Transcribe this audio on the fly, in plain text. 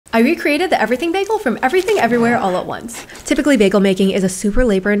I recreated the Everything Bagel from Everything Everywhere all at once. Typically, bagel making is a super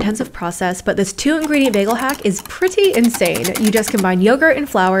labor-intensive process, but this 2-ingredient bagel hack is pretty insane. You just combine yogurt and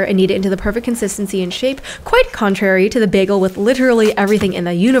flour and knead it into the perfect consistency and shape, quite contrary to the bagel with literally everything in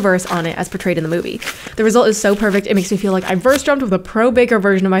the universe on it as portrayed in the movie. The result is so perfect, it makes me feel like I verse jumped with a pro baker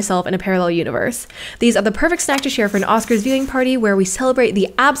version of myself in a parallel universe. These are the perfect snack to share for an Oscars viewing party where we celebrate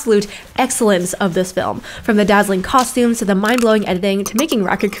the absolute excellence of this film. From the dazzling costumes to the mind-blowing editing to making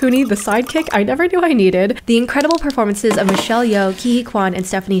Rakakuni the sidekick I never knew I needed. The incredible performances of Michelle Yeoh, Ki Kwan, and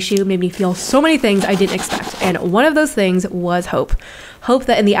Stephanie Hsu made me feel so many things I didn't expect, and one of those things was hope. Hope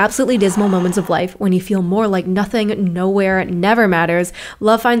that in the absolutely dismal moments of life, when you feel more like nothing, nowhere, never matters,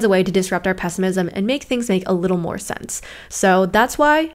 love finds a way to disrupt our pessimism and make things make a little more sense. So that's why